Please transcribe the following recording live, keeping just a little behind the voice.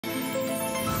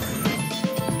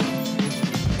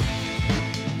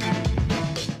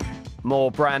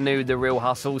More brand new The Real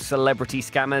Hustle Celebrity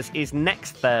Scammers is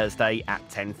next Thursday at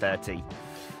 10:30.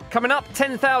 Coming up,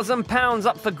 £10,000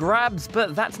 up for grabs,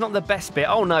 but that's not the best bit.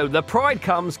 Oh no, the pride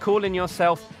comes calling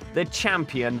yourself the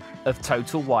champion of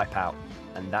Total Wipeout.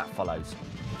 And that follows.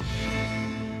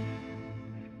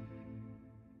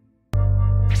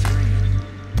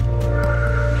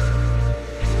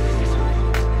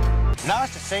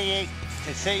 Nice to see you.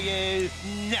 To see you.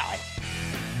 Nice.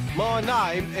 My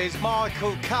name is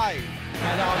Michael Caine,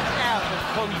 and I'm out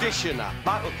of conditioner.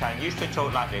 Michael Caine used to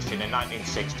talk like this in the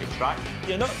 1960s, right?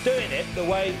 You're not doing it the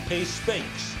way he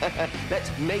speaks. Let's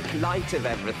make light of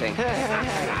everything.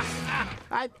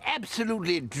 I'm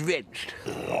absolutely drenched.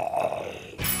 Shut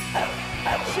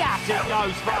it,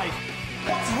 nose face.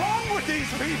 What's wrong with these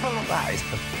people? That is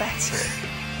pathetic.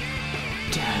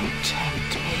 Don't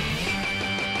tempt me.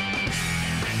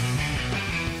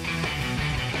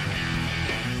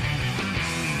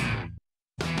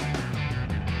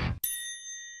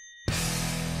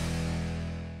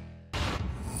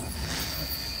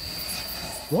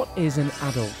 What is an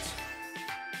adult?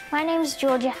 My name's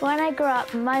Georgia. When I grow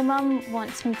up, my mum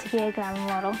wants me to be a glamour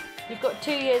model. You've got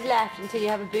 2 years left until you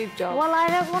have a boob job. Well, I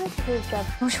don't want a boob job.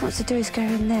 All she wants to do is go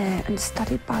in there and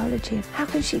study biology. How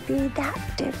can she be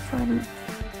that different?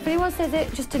 If anyone says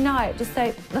it, just deny it. Just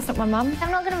say, that's not my mum. I'm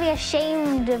not going to be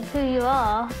ashamed of who you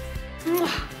are.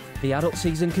 The adult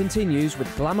season continues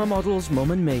with Glamour Models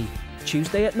Mum and Me,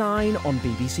 Tuesday at 9 on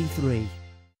BBC Three.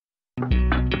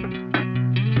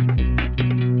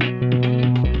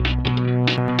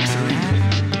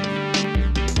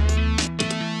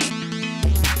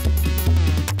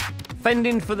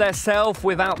 Fending for theirself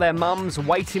without their mums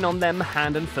waiting on them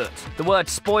hand and foot. The word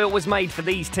spoil was made for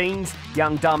these teens.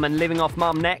 Young, Dumb and Living Off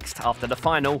Mum next after the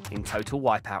final in Total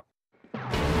Wipeout.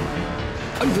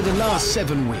 Over the last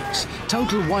 7 weeks,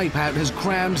 Total Wipeout has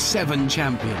crowned 7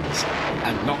 champions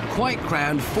and not quite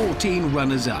crowned 14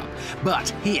 runners-up. But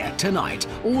here, tonight,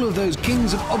 all of those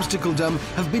kings of obstacledom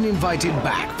have been invited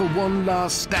back for one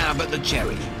last stab at the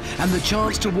cherry and the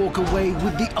chance to walk away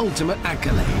with the ultimate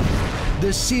accolade.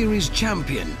 The series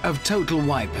champion of Total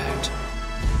Wipeout.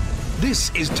 This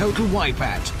is Total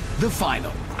Wipeout, the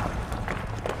final.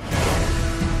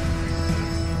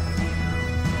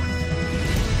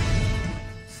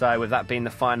 So with that being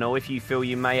the final, if you feel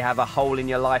you may have a hole in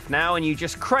your life now and you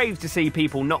just crave to see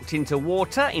people knocked into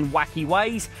water in wacky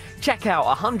ways, check out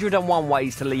 101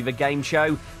 Ways to Leave a Game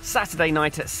Show, Saturday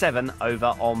night at 7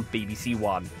 over on BBC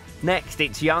One. Next,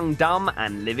 it's Young, Dumb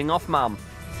and Living Off Mum.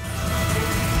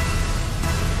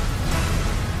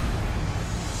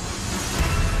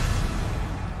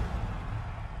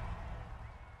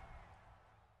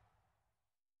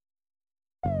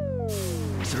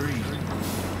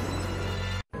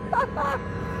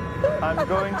 I'm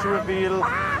going to reveal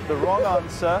the wrong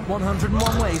answer.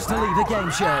 101 Ways to Leave a Game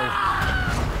Show.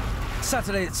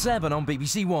 Saturday at 7 on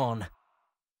BBC One.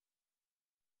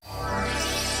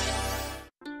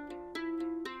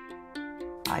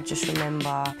 I just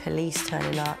remember police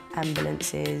turning up,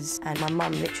 ambulances, and my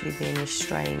mum literally being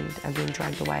restrained and being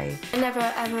dragged away. I never,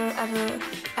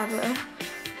 ever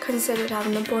considered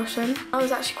having an abortion. I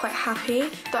was actually quite happy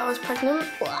that I was pregnant.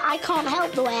 Well, I can't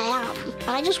help the way I am, and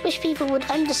I just wish people would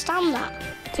understand that.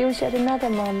 Do you wish you had another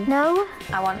mum? No.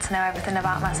 I want to know everything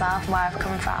about myself and where I've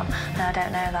come from, and I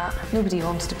don't know that. Nobody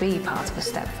wants to be part of a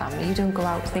step-family. You don't go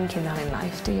out thinking that in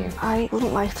life, do you? I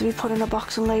wouldn't like to be put in a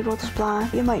box and labelled as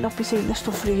blind. You might not be seeing the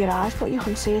stuff through your eyes, but you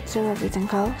can see it through everything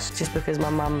else. Just because my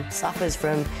mum suffers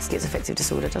from schizoaffective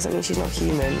disorder doesn't mean she's not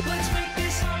human.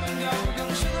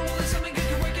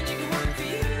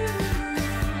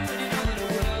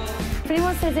 If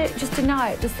anyone says it, just deny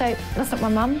it. Just say, that's not my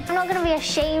mum. I'm not going to be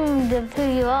ashamed of who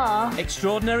you are.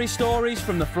 Extraordinary stories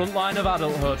from the front line of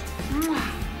adulthood.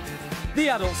 The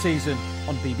adult season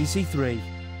on BBC Three.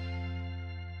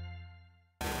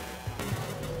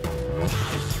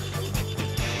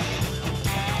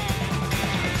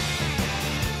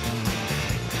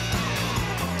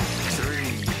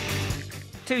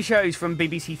 Two shows from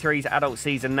BBC Three's adult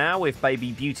season now, with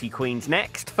baby beauty queens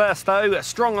next. First though,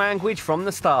 strong language from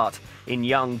the start in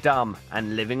Young, Dumb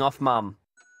and Living Off Mum.